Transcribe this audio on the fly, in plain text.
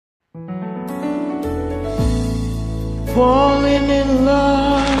falling in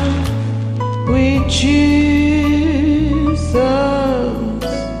love with Jesus,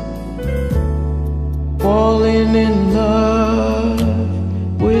 falling in love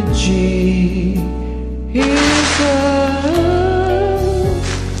with Jesus,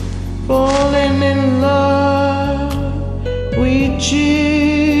 falling in love with Jesus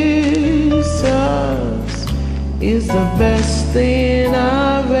is the best thing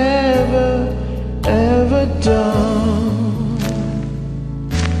I've ever done.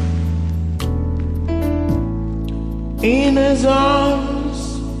 In His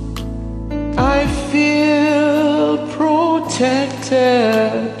arms I feel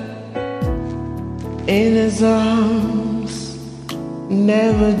protected. In His arms,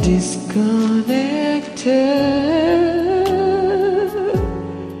 never disconnected.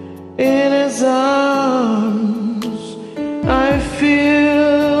 In His arms I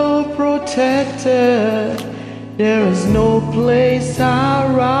feel protected. There is no place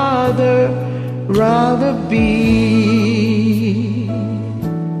I'd rather be.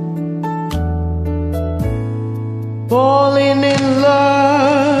 Falling in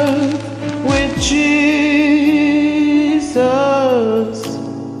love with Jesus,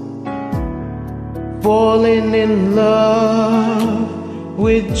 falling in love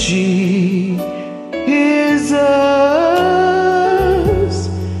with Jesus,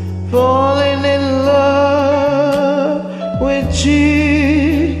 falling in love with Jesus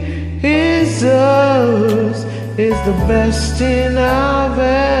is the best thing I've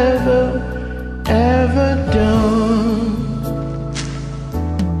ever done.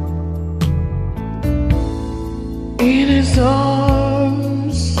 In His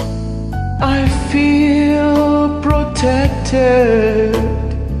arms I feel protected.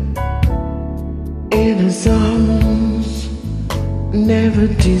 In His arms, never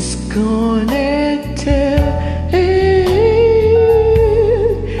disconnected.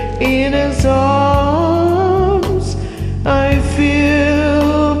 In His arms I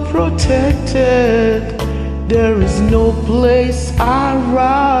feel protected. There is no place I'd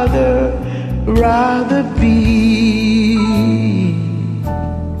rather be.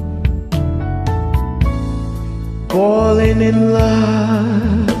 Falling in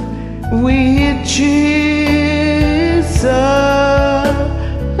love with Jesus,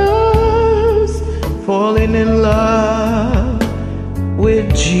 falling in love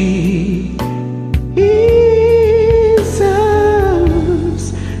with Jesus,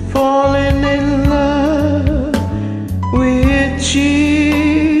 falling in love with Jesus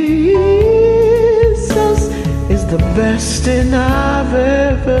is the best thing I've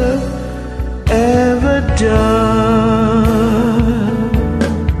ever done.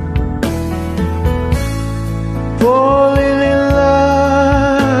 Falling in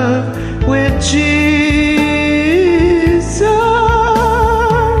love with Jesus,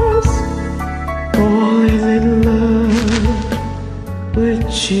 falling in love with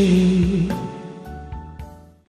Jesus.